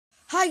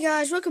Hi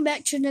guys, welcome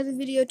back to another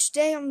video.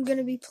 Today I'm going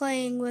to be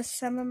playing with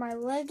some of my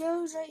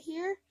Legos right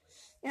here.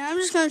 And I'm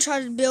just going to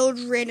try to build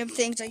random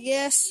things, I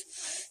guess.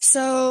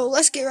 So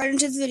let's get right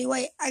into the video.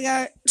 Wait, I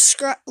got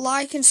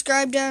like and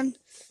subscribe down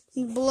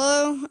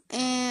below.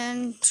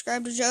 And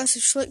subscribe to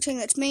Joseph Schlichting,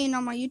 that's me, and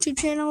on my YouTube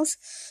channels.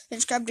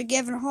 And subscribe to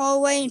Gavin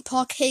Holloway and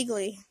Paul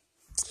Kegley.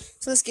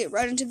 So let's get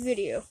right into the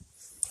video.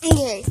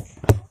 Okay,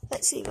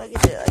 let's see if I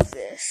can do it like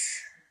this.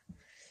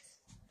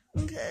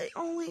 Okay,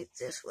 only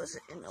this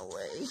wasn't in the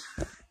way.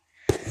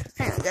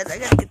 Hang on, guys, I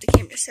gotta get the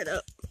camera set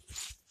up.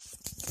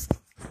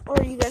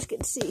 Or you guys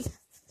can see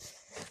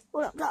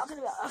what I'm talking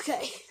about.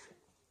 Okay.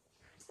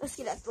 Let's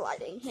get at the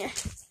lighting here.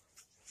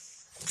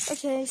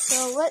 Okay,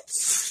 so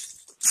let's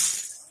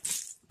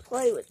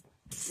play with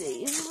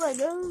these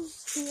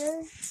Legos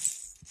here.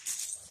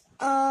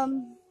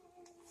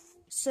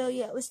 So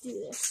yeah, let's do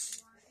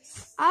this.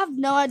 I have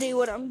no idea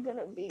what I'm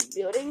gonna be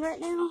building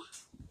right now.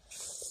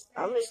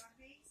 I'm just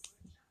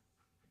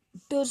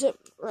build it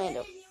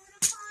random.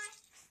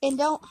 And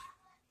don't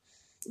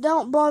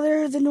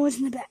bother the noise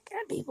in the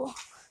background, people.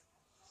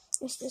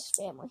 It's this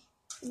family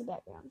in the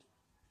background.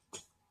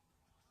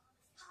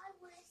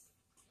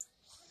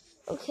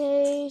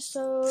 Okay,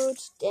 so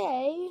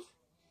today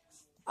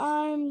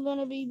I'm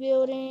gonna be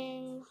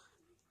building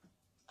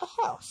a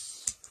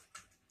house.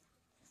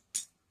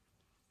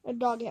 A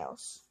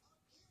doghouse.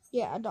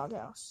 Yeah, a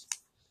doghouse.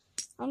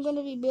 I'm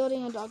gonna be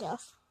building a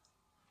doghouse.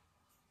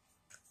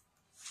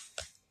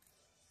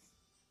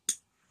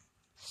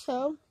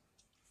 So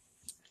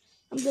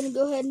I'm gonna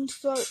go ahead and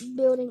start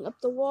building up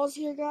the walls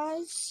here,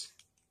 guys.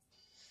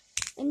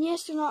 And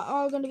yes, they're not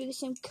all gonna be the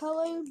same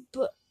color,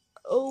 but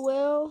oh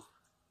well.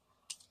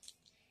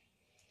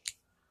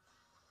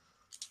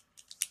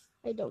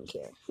 I don't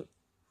care.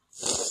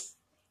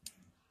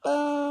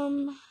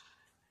 I'm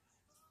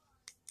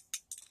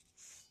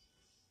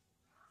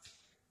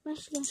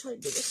just gonna try to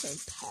do the same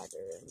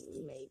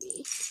pattern,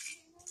 maybe.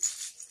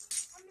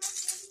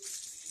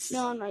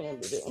 No, I'm not gonna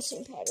be doing the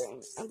same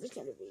pattern. I'm just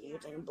gonna be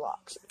using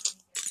blocks.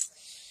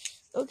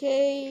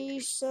 Okay,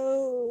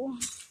 so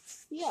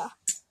yeah.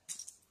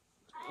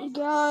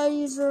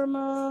 Guys,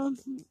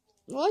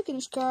 like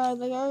and subscribe,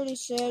 like I already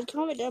said.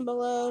 Comment down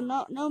below.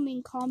 No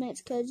mean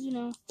comments, cause you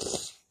know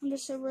I'm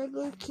just a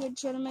regular kid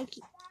trying to make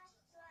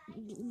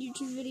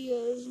YouTube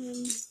videos,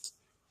 and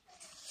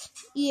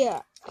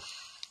yeah.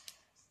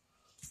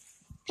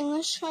 And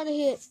let's try to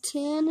hit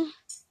 10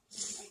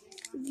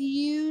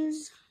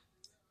 views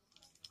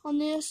on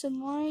this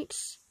and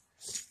likes.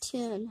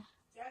 10.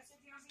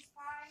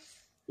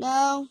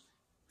 No,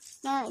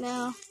 not right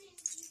now.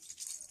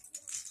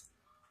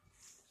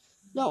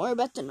 Don't worry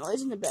about the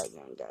noise in the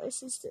background,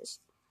 guys. It's just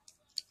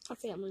a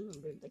family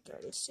member, like I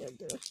already said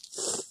there.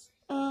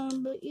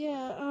 But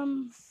yeah,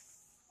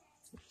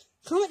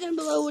 comment down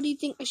below what do you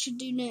think I should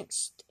do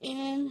next.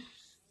 And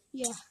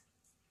yeah.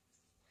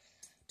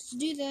 Just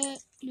do that.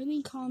 No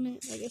mean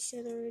comments, like I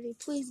said already.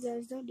 Please,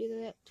 guys, don't do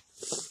that.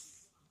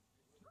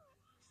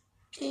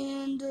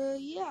 And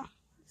yeah.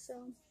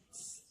 So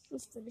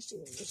let's finish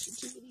doing this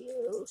YouTube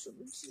video. So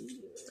let's see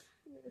here.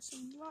 There's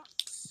some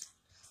blocks.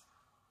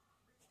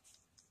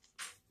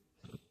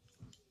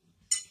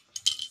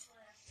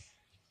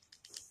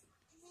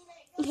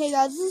 Okay,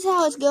 guys, this is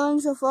how it's going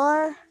so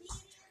far.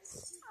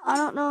 I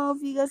don't know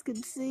if you guys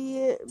can see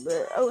it,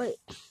 but oh wait,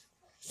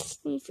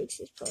 let me fix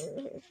this part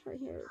right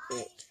here, real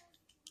quick.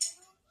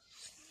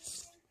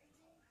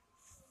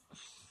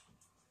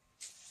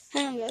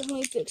 Hang on, guys, let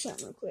me fix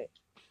something real quick.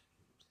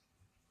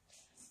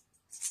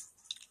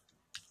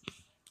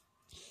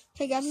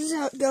 Okay, guys, this is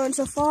how it's going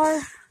so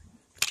far.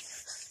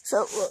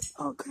 So look,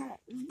 oh crap,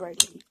 it's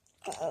breaking.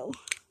 Uh-oh.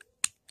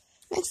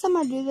 Next time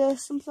I do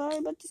this, I'm sorry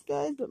about this,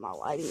 guys, but my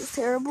lighting is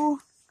terrible.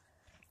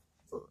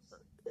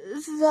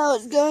 This is how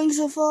it's going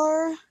so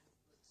far.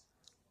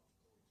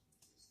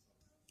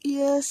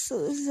 Yes,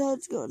 so this is how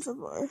it's going so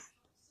far.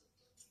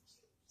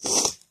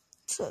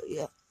 So,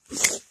 yeah.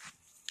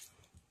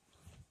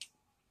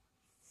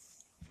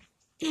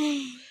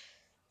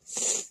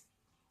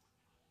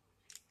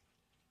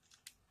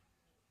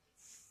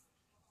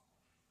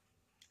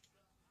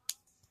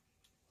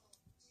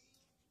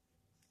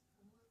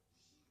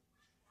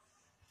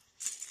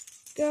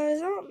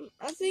 Guys,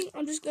 I think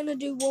I'm just gonna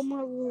do one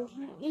more rule.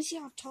 Let me see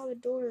how tall the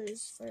door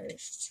is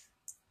first.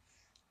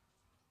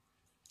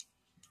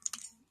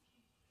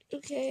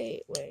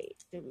 Okay,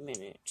 wait a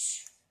minute.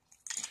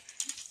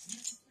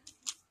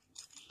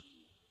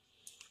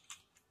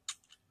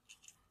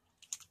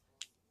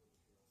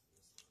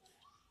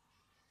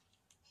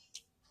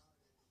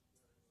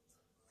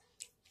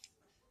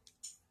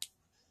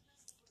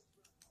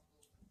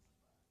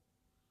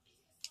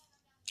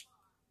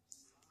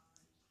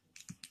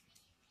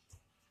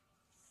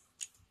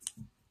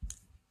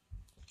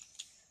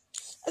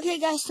 Okay,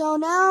 guys, so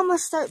now I'm gonna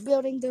start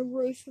building the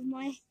roof of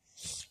my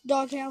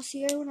doghouse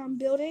here when I'm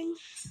building.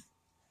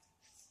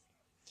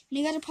 And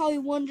you guys are probably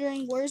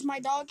wondering, where's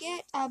my dog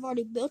at? I've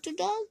already built a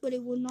dog, but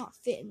it will not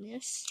fit in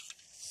this.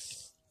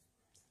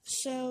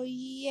 So,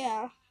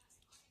 yeah.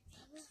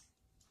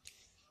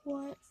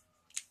 What?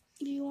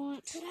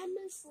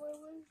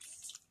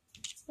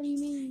 What do you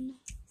mean?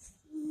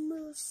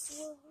 Move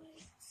forward.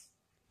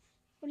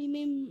 What do you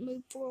mean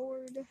move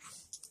forward?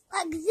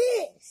 Like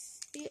this.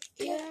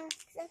 Yeah.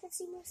 I can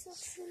see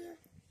myself in the...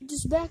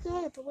 Just back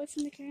up, away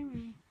from the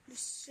camera.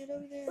 Just sit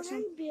over there. What are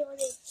you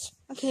building?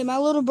 Okay, my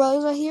little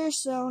brothers are here,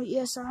 so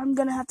yes, I'm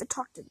gonna have to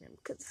talk to them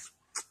because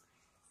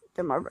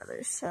they're my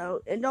brothers.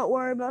 So, and don't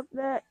worry about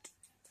that.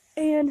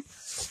 And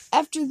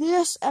after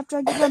this, after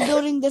I get done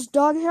building this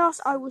doghouse,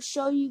 I will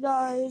show you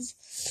guys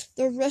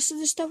the rest of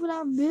the stuff that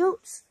I've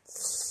built.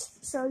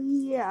 So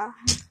yeah.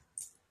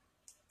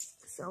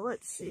 So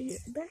let's see here.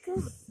 Back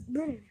up,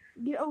 Brennan.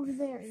 Get over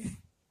there.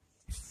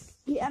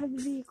 Get out of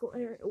the vehicle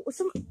area.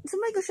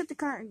 Somebody go shut the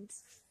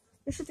curtains.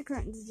 Go shut the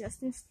curtains,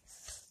 Justice.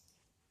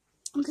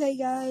 Okay,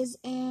 guys,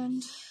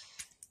 and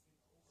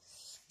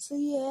so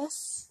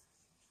yes.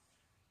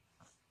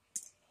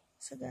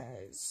 So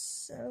guys,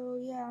 so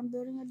yeah, I'm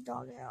building a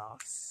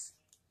doghouse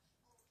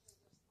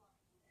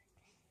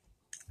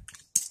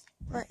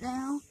right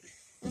now.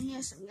 And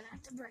yes, I'm gonna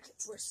have to break it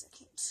for a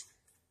second.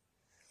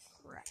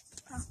 Crap.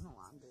 I don't know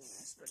why I'm doing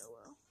this, but oh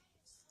well.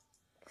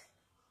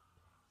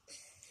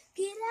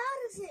 Get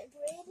out of it,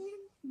 Brandon.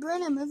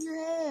 Brennan, move your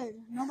head.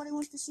 Nobody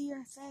wants to see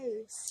your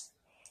face.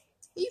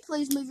 Will you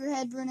please move your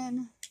head,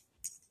 Brennan?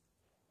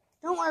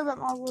 Don't worry about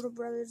my little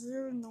brothers.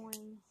 They're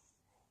annoying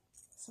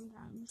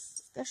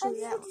sometimes,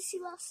 especially that I one. need to see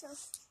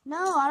myself.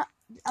 No,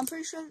 I'm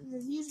pretty sure the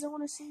viewers don't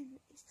want to see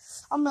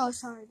this. I'm really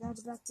sorry, guys,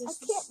 about this.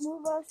 I can't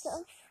move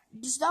myself.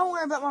 Just don't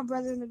worry about my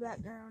brother in the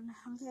background,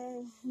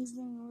 okay? He's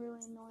being really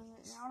annoying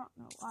right now. I don't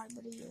know why,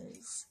 but he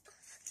is.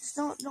 Just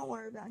don't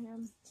worry about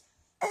him.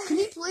 Can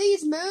you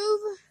please move?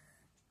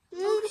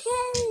 Dude,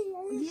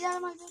 Okay. get out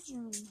of my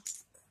bedroom.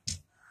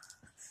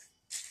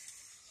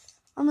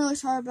 I'm really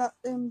sorry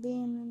about them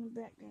being in the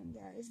background,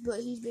 guys,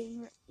 but he's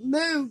being...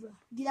 Move!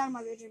 Get out of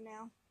my bedroom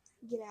now.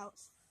 Get out.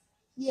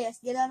 Yes,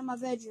 get out of my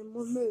bedroom.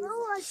 We'll move.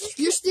 No,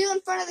 You're still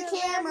in front of the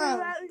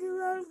camera.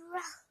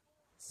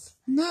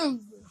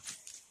 Move.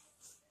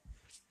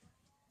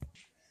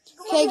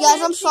 Okay,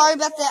 guys, I'm sorry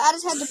about that. I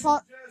just had to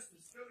pause.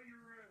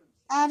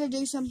 I had to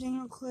do something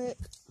real quick.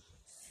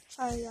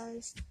 Sorry,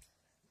 guys.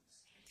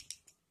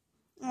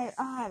 Alright,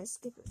 I had to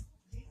skip it.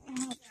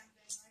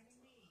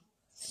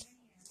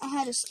 I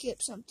had to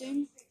skip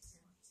something.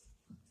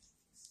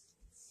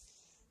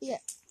 Yeah,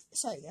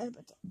 sorry guys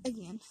about that.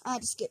 Again, I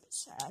had to skip it.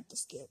 I had to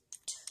skip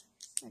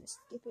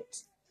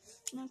it.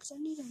 No, because I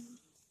need them.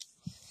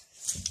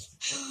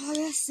 Like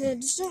I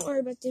said, just don't worry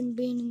about them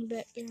being in the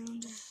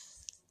background.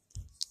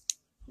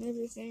 And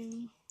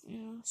everything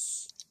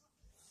else.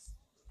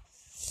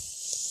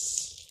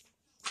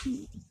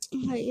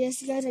 Alright,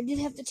 yes, guys, I did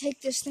have to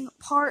take this thing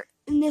apart.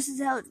 And this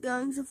is how it's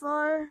going so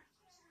far.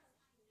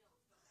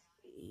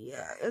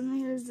 Yeah, and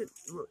here's the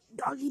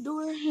doggy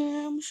door here.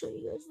 I'm gonna show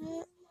you guys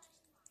that.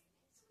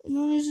 And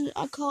the reason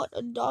I call it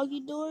a doggy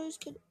door is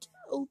because it's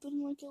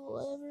open like a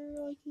lever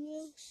like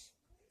this.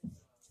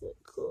 So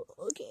cool.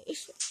 Okay,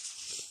 so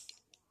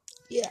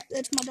yeah,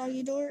 that's my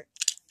doggy door.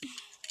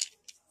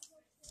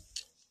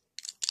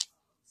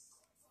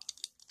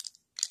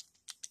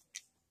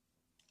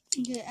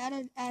 Okay,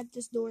 add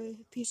this door.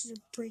 Pieces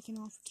are breaking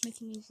off. It's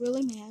making me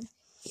really mad.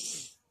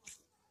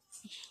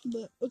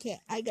 But okay,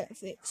 I got it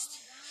fixed.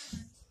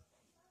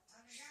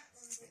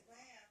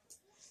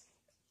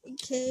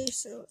 Okay,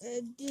 so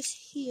add this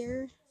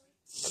here.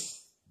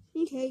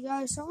 Okay,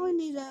 guys, so I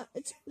need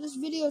this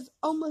video is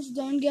almost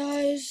done,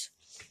 guys.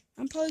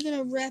 I'm probably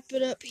gonna wrap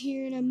it up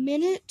here in a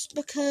minute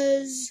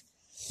because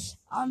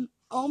I'm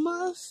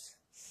almost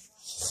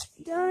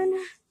done.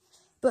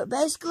 But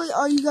basically,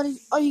 all you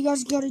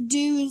guys gotta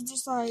do is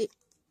just like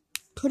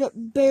put it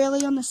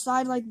barely on the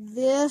side like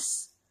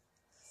this,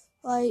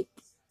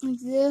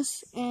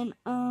 and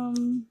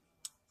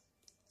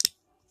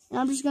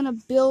I'm just gonna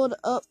build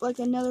up like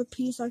another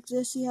piece like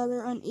this. See how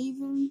they're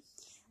uneven?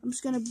 I'm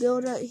just gonna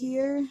build right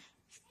here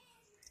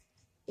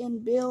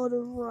and build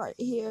right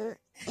here,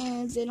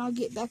 and then I'll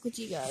get back with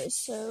you guys.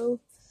 So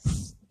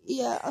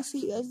yeah, I'll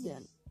see you guys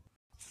then.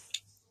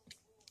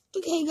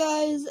 Okay,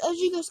 guys, as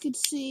you guys could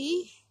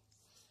see,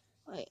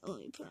 wait, let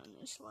me put on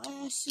this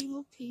last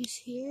single piece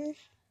here.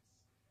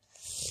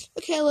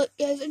 Okay, look,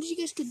 guys, as you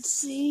guys could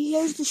see,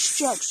 here's the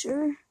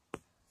structure.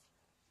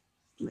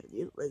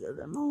 Maybe Lego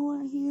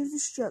demo. Here's the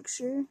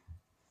structure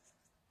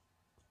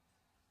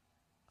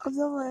of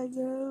the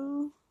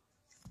Lego.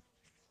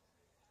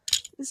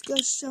 This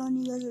guy's showing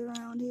you guys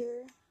around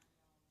here.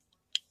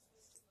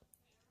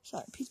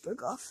 Sorry, piece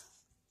broke off.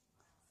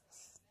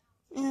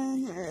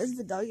 And here's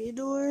the doggy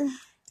door.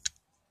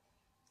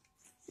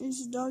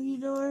 Here's the doggy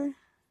door.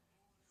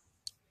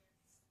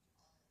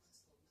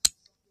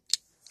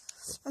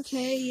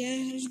 Okay, yeah,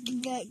 here's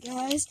that,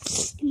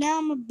 guys. Now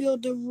I'm gonna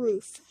build the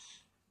roof.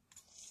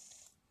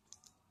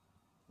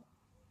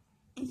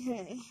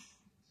 Okay.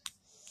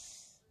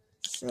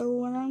 So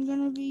what I'm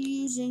gonna be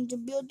using to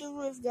build the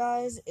roof,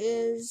 guys,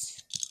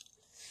 is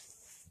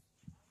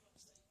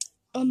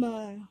they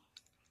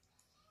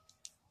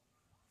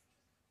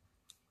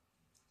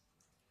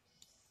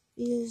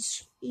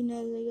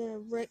got a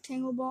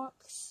rectangle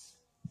box.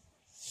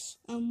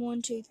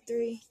 1, 2,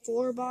 3,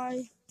 4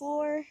 by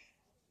 4.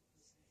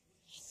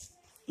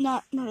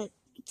 Not a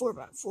 4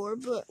 by 4,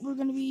 but we're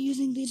gonna be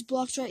using these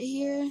blocks right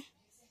here.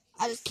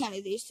 I just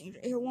counted these things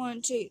right here.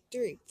 1, 2,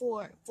 3,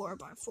 4, 4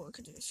 by 4,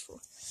 because there's 4.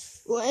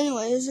 Well,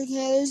 anyways, okay,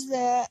 there's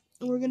that.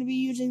 And we're going to be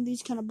using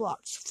these kind of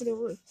blocks for the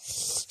roof.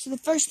 So the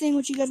first thing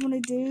what you guys want to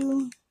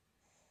do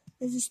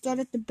is just start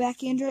at the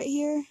back end right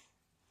here.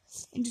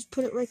 And just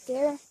put it right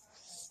there.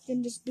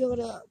 Then just build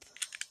up.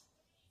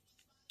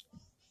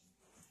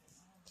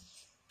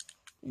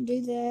 And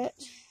do that.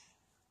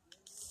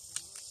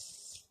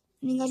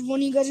 And you guys,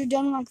 when you guys are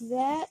done like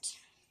that,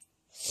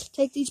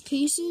 take these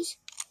pieces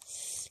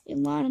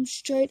and line them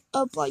straight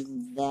up like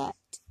that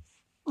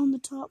on the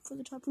top for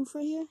the top roof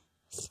right here.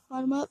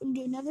 Line them up and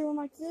do another one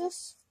like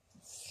this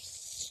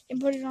and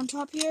put it on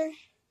top here.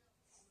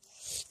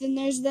 Then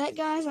there's that,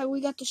 guys. Like, we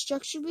got the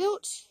structure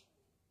built.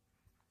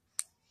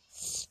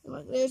 And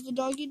look, there's the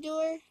doggy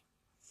door.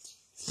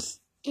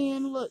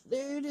 And look,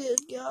 there it is,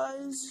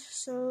 guys.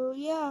 So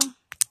yeah.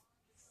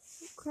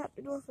 Crap,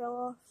 the door fell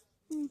off.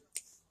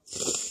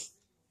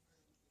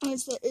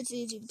 It's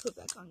easy to put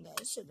back on,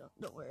 guys, so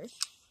don't worry.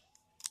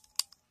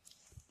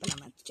 But I'm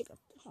going to take off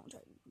the whole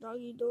entire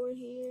doggy door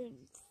here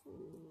and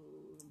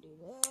do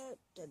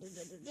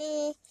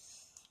that.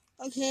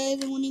 Okay,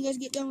 then when you guys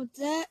get done with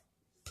that,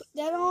 put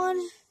that on.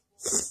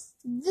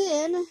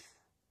 Then,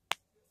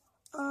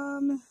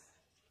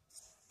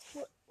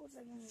 what was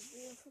I going to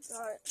do? I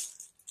forgot.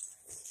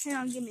 Hang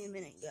on, give me a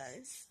minute,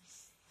 guys.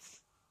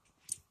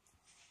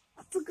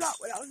 I forgot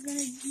what I was going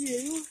to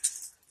do.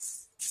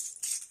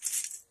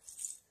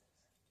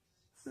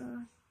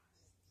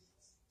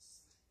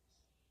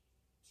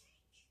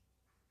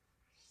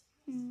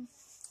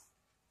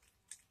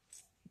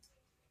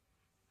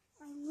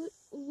 I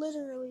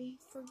literally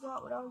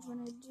forgot what I was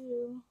going to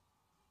do.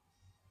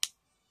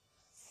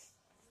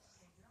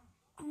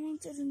 I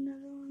think there's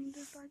another one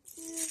just like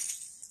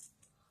this.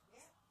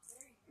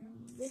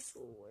 This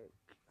will work.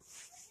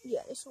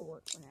 Yeah, this will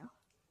work for now.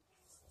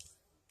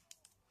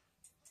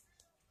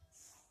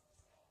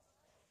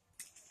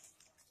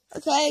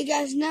 Okay,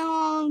 guys, now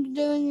all I'm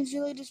doing is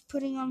really just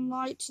putting on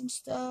lights and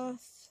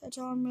stuff. That's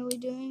all I'm really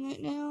doing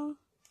right now.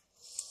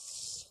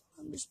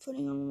 I'm just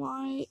putting on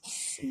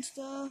lights and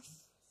stuff.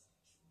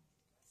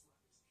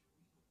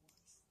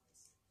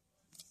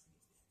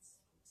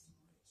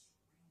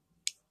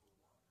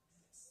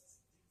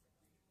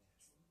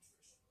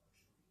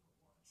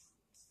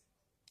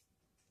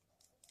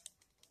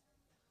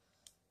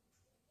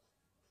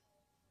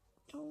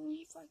 Only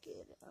if I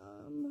could,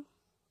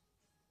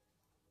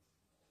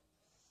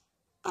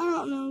 I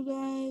don't know,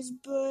 guys,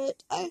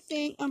 but I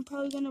think I'm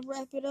probably going to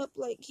wrap it up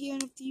like here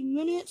in a few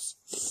minutes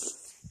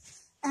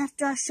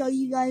after I show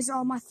you guys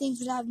all my things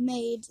that I've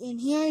made. And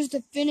here's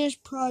the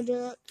finished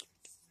product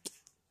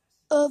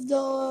of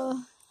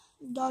the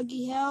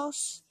doggy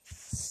house.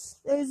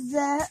 There's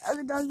that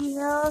other doggy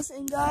house.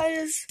 And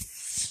guys,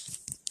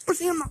 I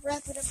think I'm going to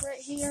wrap it up right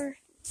here.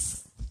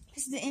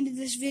 This is the end of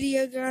this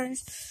video,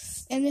 guys.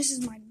 And this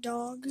is my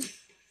dog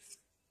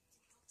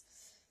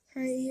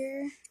right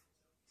here.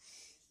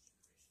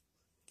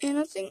 And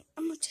I think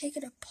I'm going to take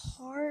it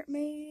apart,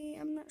 maybe.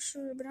 I'm not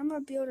sure, but I'm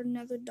going to build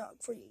another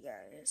dog for you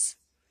guys.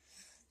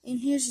 And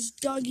here's his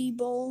doggy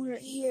bowl right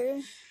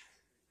here.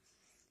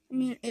 I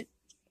mean,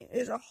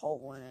 there's a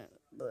hole in it,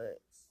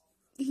 but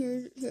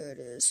here it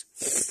is.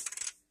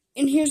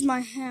 And here's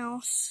my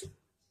house.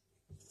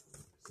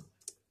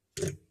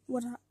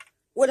 What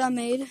I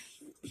made.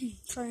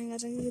 Sorry,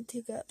 guys, I get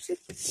 2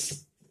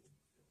 cups.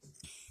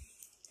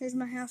 Here's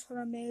my house, what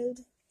I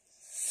made.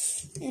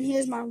 And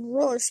here's my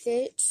roller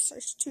skates.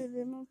 There's 2 of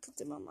them. I'll put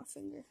them on my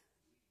finger.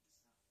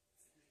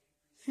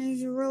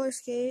 Here's your roller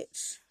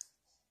skates.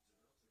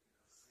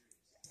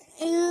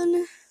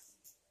 And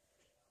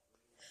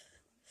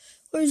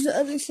where's the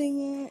other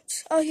thing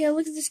at? Oh, yeah,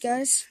 look at this,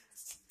 guys.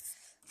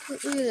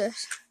 Look at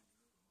this.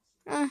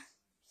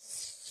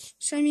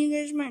 Some of you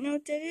guys might know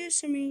what that is.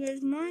 Some of you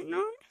guys might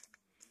not.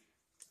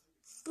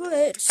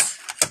 But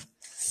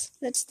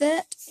that's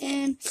that.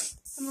 And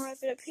I'm going to wrap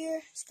it up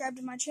here. Subscribe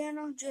to my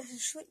channel, Joseph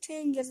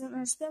Schlichting. You guys don't know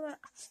how to spell it.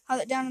 I'll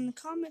have it down in the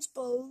comments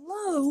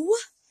below.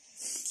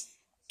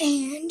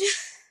 And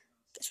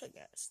guess what,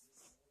 guys?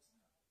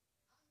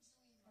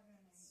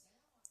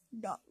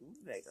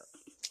 Vega.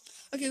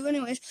 Okay, well,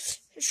 anyways,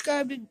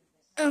 subscribe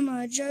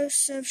to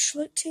Joseph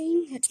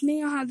Schlichting. It's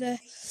me. I'll have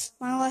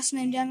my last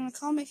name down in the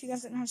comment if you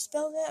guys don't know how to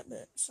spell that,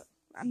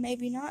 but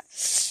maybe not.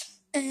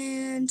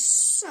 And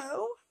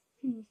so,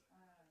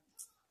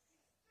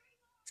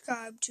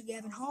 subscribe to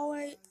Gavin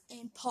Holloway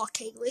and Paul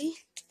Cagley.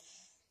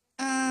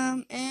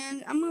 And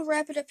I'm going to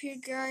wrap it up here,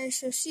 guys.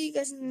 So see you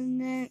guys in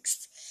the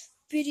next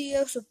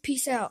video. So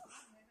peace out.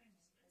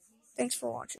 Thanks for watching.